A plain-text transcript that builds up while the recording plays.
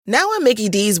Now at Mickey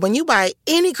D's, when you buy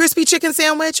any crispy chicken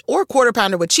sandwich or Quarter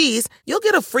Pounder with cheese, you'll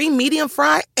get a free medium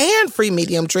fry and free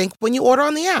medium drink when you order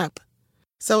on the app.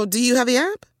 So, do you have the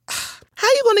app? How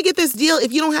you going to get this deal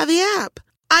if you don't have the app?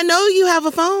 I know you have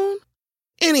a phone.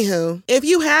 Anywho, if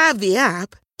you have the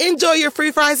app, enjoy your free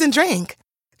fries and drink.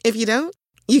 If you don't,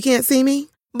 you can't see me,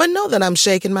 but know that I'm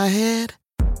shaking my head.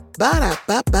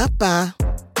 Ba-da-ba-ba-ba.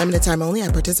 Limited time only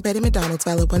at participating McDonald's.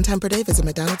 Valid one time per day. Visit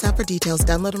McDonald's app for details.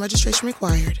 Download and registration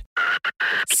required.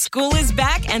 School is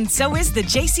back, and so is the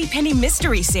JCPenney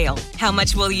Mystery Sale. How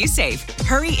much will you save?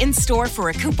 Hurry in store for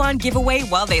a coupon giveaway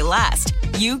while they last.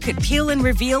 You could peel and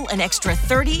reveal an extra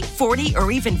 30, 40,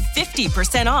 or even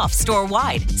 50% off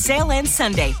store-wide. Sale ends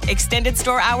Sunday. Extended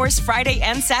store hours Friday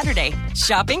and Saturday.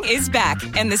 Shopping is back,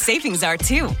 and the savings are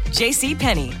too.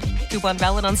 JCPenney. Coupon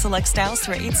valid on select styles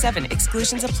through 8/7.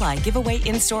 Exclusions apply. Giveaway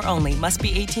in-store only. Must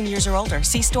be 18 years or older.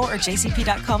 See store or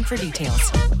jcp.com for details.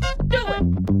 Do it!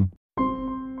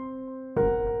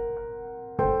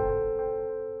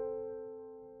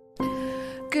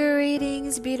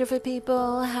 Greetings, beautiful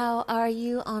people. How are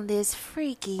you on this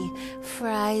freaky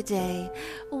Friday?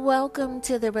 Welcome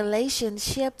to the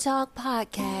Relationship Talk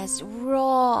Podcast,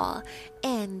 raw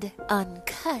and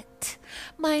uncut.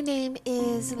 My name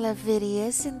is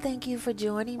Lavidius, and thank you for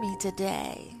joining me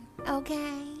today.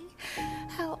 Okay,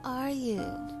 how are you?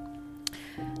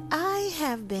 I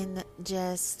have been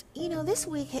just, this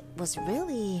week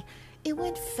it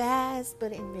went fast,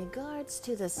 but in regards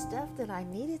to the stuff that I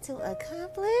needed to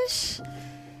accomplish,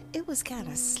 it was kind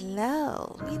of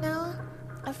slow,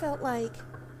 I felt like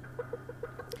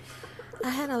I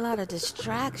had a lot of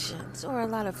distractions or a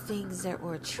lot of things that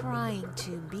were trying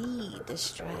to be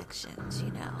distractions,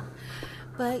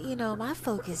 But, my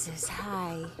focus is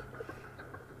high.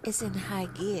 It's in high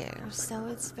gear, so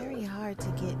it's very hard to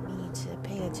get me to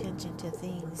pay attention to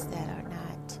things that are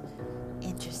not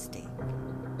interesting.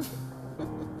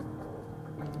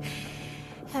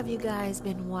 Have you guys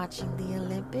been watching the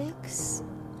Olympics?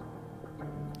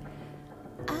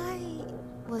 I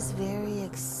was very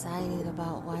excited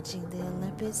about watching the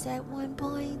Olympics at one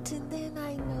point, and then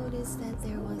I noticed that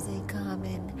there was a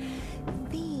common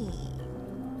theme.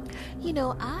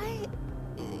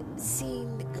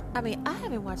 I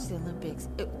haven't watched the Olympics.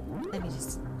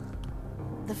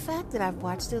 The fact that I've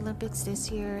watched the Olympics this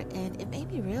year, and it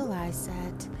made me realize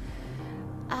that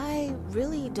I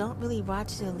don't really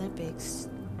watch the Olympics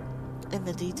in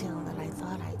the detail that I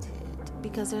thought I did,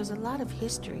 because there's a lot of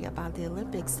history about the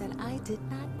Olympics that I did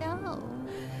not know.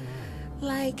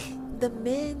 Like the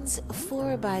men's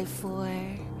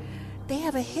 4x4, they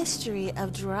have a history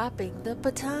of dropping the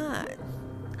baton.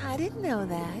 I didn't know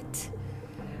that.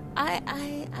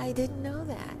 I didn't know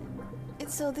that. And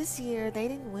so this year they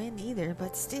didn't win either,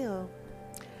 but still,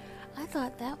 I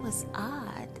thought that was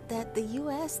odd that the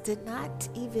U.S. did not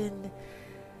even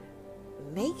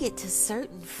make it to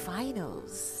certain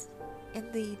finals in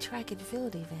the track and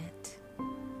field event.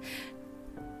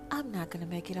 I'm not going to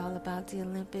make it all about the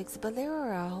Olympics, but there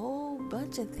were a whole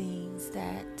bunch of things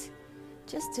that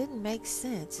just didn't make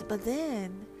sense. But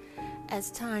then, as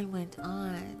time went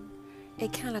on,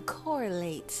 it kind of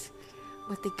correlates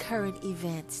with the current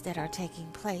events that are taking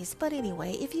place. But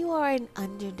anyway, if you are an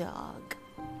underdog,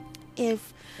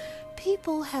 if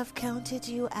people have counted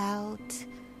you out,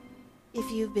 if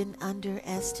you've been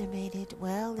underestimated,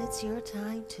 well, it's your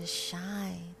time to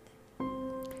shine.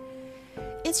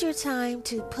 It's your time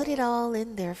to put it all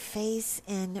in their face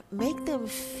and make them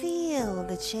feel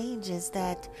the changes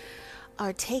that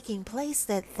are taking place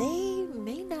that they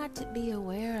may not be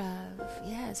aware of.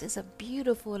 Yes, it's a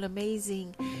beautiful and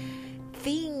amazing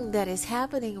thing that is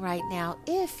happening right now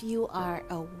if you are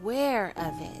aware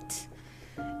of it.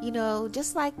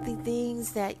 Just like the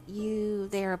things that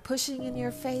they're pushing in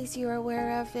your face, you're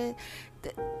aware of it.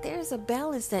 There's a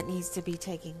balance that needs to be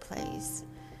taking place.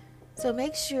 So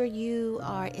make sure you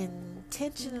are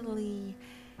intentionally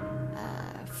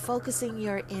focusing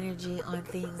your energy on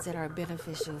things that are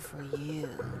beneficial for you.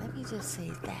 Let me just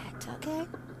say that, okay?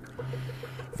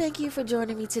 Thank you for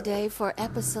joining me today for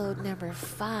episode number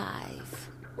 5.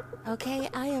 Okay,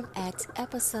 I am at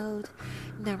episode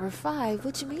number 5,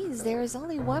 which means there is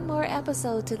only one more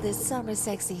episode to this Summer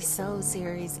Sexy Soul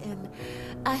series, and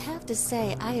I have to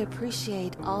say I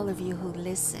appreciate all of you who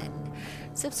listen.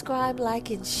 Subscribe, like,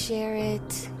 and share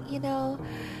it.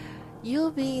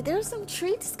 There's some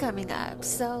treats coming up,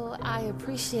 so I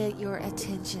appreciate your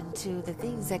attention to the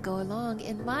things that go along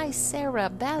in my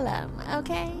cerebellum,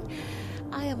 okay?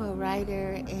 I am a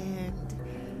writer, and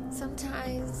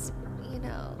sometimes,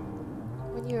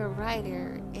 when you're a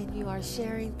writer and you are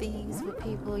sharing things with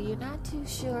people, you're not too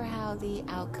sure how the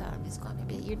outcome is going to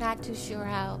be. You're not too sure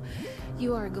how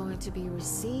you are going to be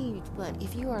received. But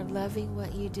if you are loving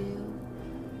what you do,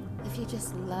 if you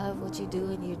just love what you do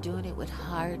and you're doing it with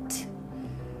heart,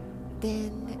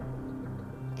 then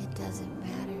it doesn't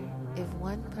matter if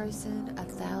one person,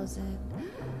 1,000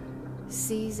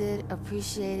 sees it,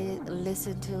 appreciate it,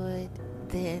 listen to it.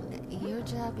 Then your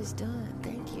job is done.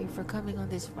 Thank you for coming on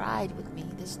this ride with me,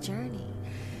 this journey.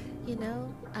 You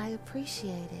know, I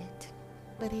appreciate it.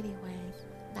 But anyway,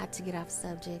 not to get off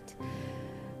subject,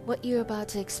 what you're about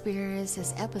to experience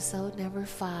is episode number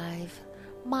 5,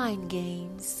 Mind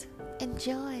Games.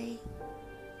 Enjoy.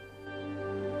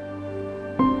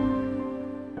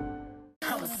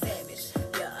 I'm a savage,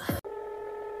 yeah.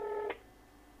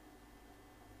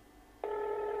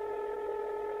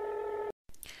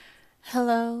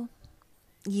 Hello?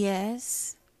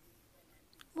 Yes?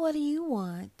 What do you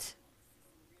want?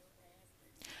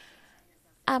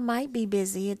 I might be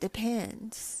busy, it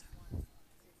depends.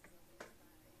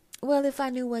 Well, if I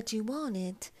knew what you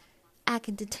wanted, I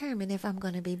can determine if I'm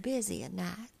going to be busy or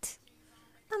not.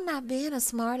 I'm not being a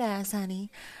smartass,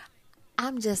 honey.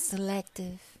 I'm just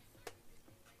selective.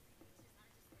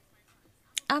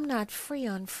 I'm not free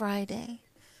on Friday.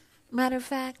 Matter of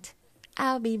fact,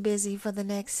 I'll be busy for the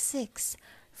next 6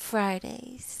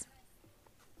 Fridays.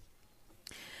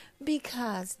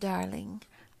 Because, darling,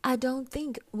 I don't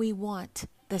think we want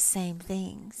the same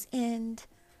things, and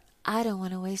I don't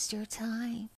want to waste your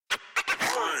time.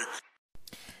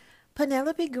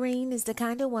 Penelope Green is the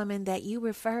kind of woman that you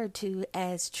referred to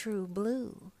as true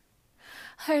blue.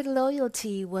 Her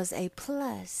loyalty was a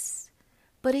plus,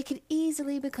 but it could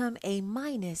easily become a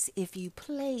minus if you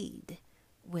played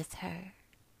with her.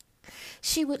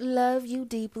 She would love you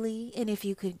deeply, and if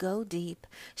you could go deep,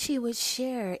 she would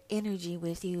share energy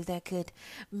with you that could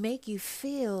make you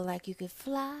feel like you could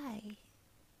fly.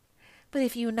 But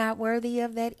if you're not worthy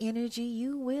of that energy,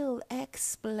 you will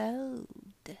explode.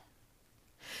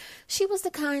 She was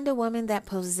the kind of woman that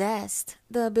possessed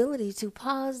the ability to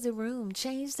pause the room,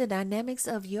 change the dynamics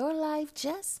of your life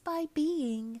just by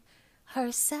being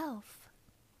herself.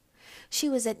 She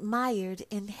was admired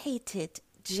and hated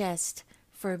just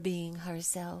for being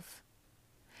herself.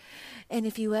 And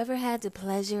if you ever had the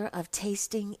pleasure of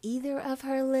tasting either of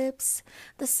her lips,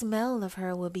 the smell of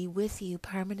her will be with you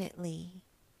permanently.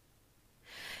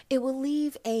 It will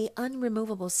leave an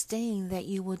unremovable stain that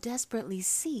you will desperately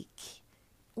seek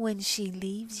when she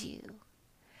leaves you.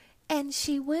 And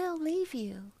she will leave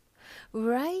you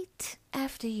right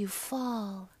after you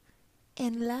fall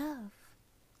in love.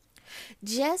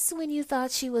 Just when you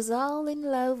thought she was all in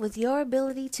love with your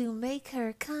ability to make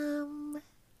her come.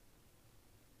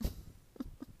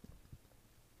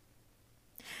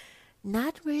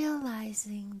 Not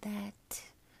realizing that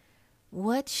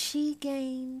what she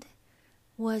gained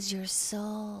was your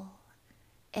soul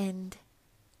and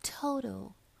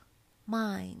total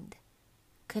mind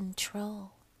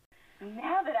control.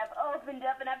 Now that I've opened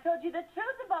up and I've told you the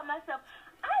truth about myself,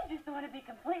 I just want to be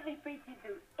completely free to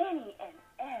do any and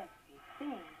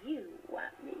everything you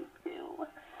want me to.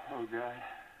 Oh, God.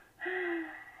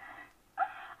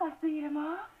 I'll see you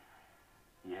tomorrow.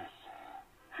 Yes.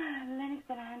 Lennox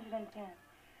at 110.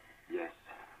 Yes.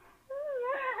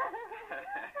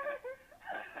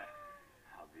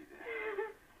 I'll be there.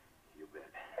 You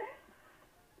bet.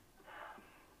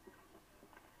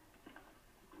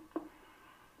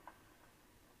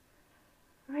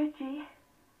 Richie,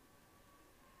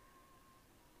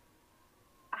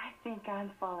 I think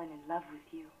I'm falling in love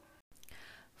with you.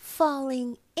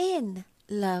 Falling in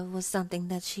love was something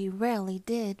that she rarely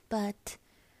did, but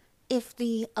if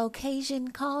the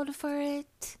occasion called for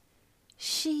it,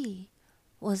 she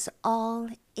was all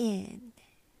in.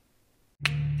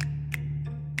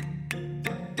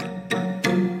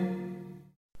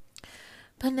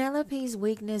 Penelope's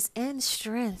weakness and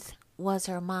strength was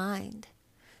her mind.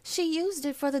 She used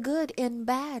it for the good and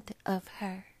bad of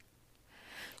her.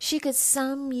 She could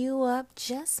sum you up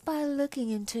just by looking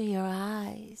into your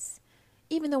eyes.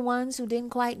 Even the ones who didn't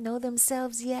quite know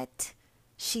themselves yet,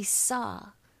 she saw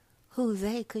who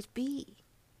they could be.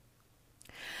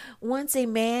 Once a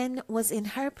man was in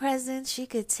her presence, she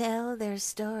could tell their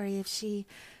story. If she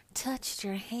touched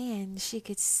your hand, she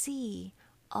could see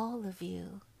all of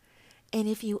you. And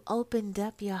if you opened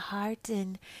up your heart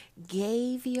and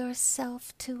gave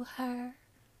yourself to her,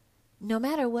 no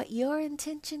matter what your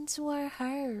intentions were,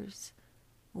 hers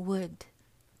would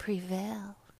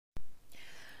prevail.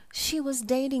 She was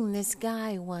dating this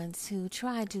guy once who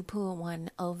tried to pull one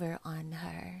over on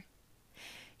her.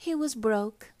 He was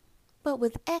broke, but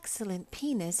with excellent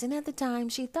penis, and at the time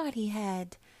she thought he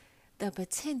had the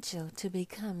potential to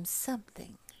become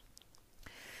something.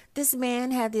 This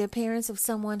man had the appearance of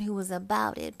someone who was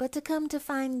about it, but to come to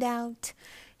find out,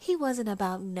 he wasn't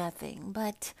about nothing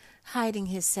but hiding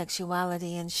his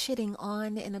sexuality and shitting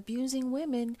on and abusing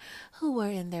women who were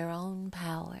in their own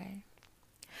power.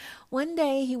 One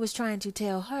day he was trying to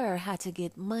tell her how to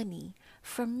get money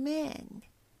from men.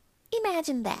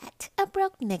 Imagine that, a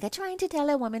broke nigga trying to tell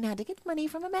a woman how to get money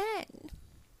from a man.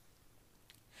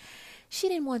 She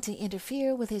didn't want to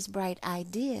interfere with his bright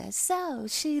idea, so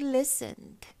she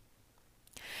listened.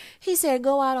 He said,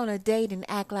 go out on a date and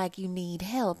act like you need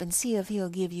help and see if he'll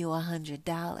give you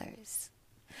 $100.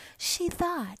 She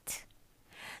thought,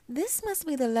 this must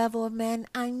be the level of man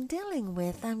I'm dealing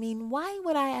with. I mean, why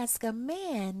would I ask a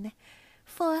man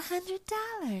for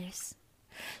 $100?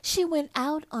 She went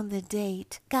out on the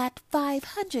date, got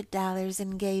 $500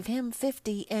 and gave him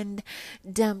 $50 and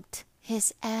dumped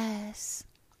his ass.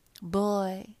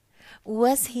 Boy,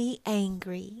 was he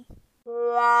angry.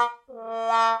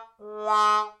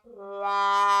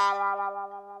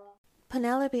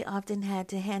 Penelope often had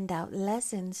to hand out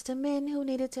lessons to men who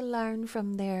needed to learn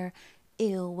from their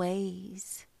ill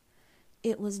ways.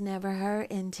 It was never her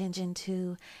intention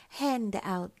to hand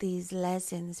out these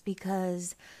lessons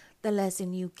because the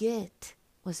lesson you get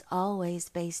was always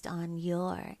based on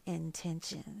your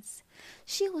intentions.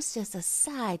 She was just a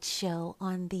sideshow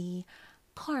on the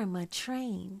karma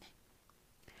train.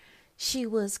 She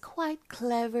was quite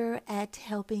clever at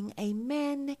helping a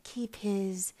man keep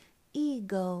his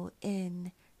ego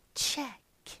in check.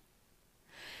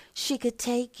 She could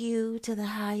take you to the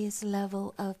highest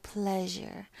level of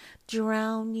pleasure,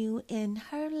 drown you in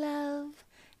her love,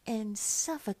 and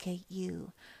suffocate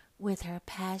you with her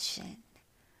passion.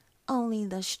 Only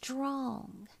the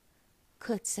strong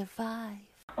could survive.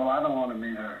 Oh, I don't want to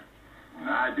meet her.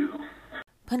 I do.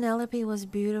 Penelope was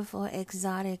beautiful,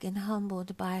 exotic, and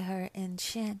humbled by her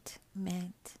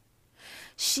enchantment.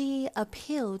 She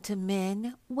appealed to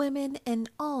men, women, and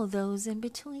all those in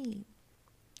between.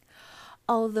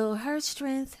 Although her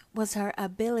strength was her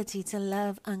ability to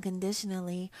love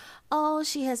unconditionally, all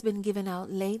she has been given out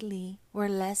lately were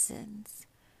lessons.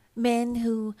 Men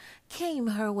who came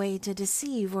her way to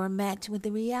deceive were met with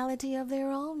the reality of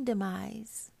their own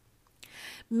demise.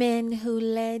 Men who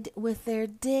led with their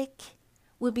dick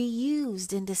would be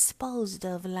used and disposed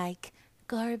of like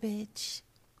garbage.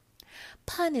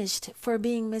 Punished for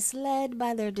being misled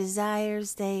by their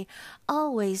desires, they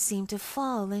always seemed to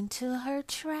fall into her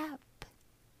trap.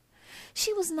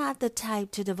 She was not the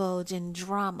type to divulge in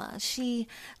drama. She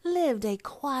lived a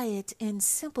quiet and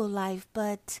simple life,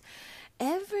 but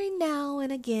every now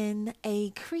and again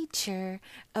a creature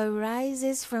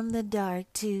arises from the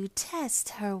dark to test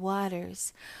her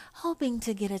waters, hoping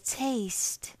to get a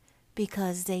taste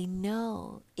because they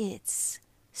know it's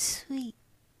sweet.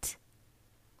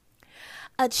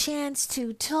 A chance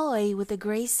to toy with the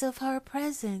grace of her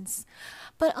presence,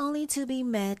 but only to be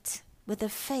met with the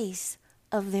face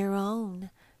of their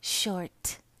own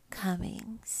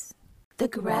shortcomings. The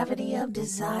gravity of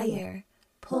desire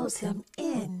pulls him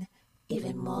in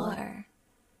even more.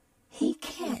 He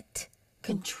can't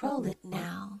control it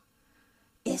now.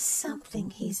 It's something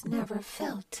he's never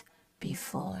felt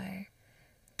before.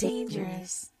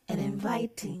 Dangerous and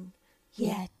inviting,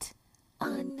 yet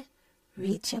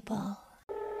unreachable.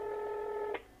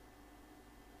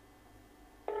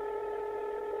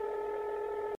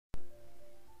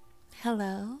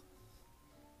 Hello?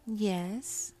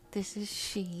 Yes, this is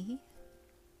she.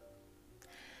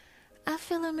 I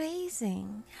feel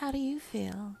amazing. How do you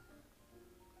feel?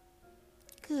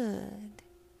 Good.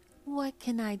 What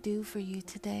can I do for you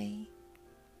today?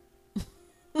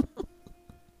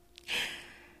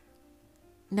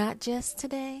 Not just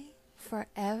today,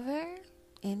 forever?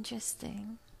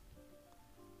 Interesting.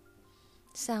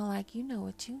 Sound like you know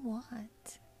what you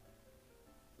want.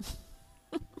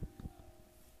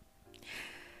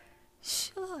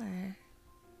 Sure.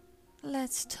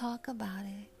 Let's talk about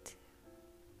it.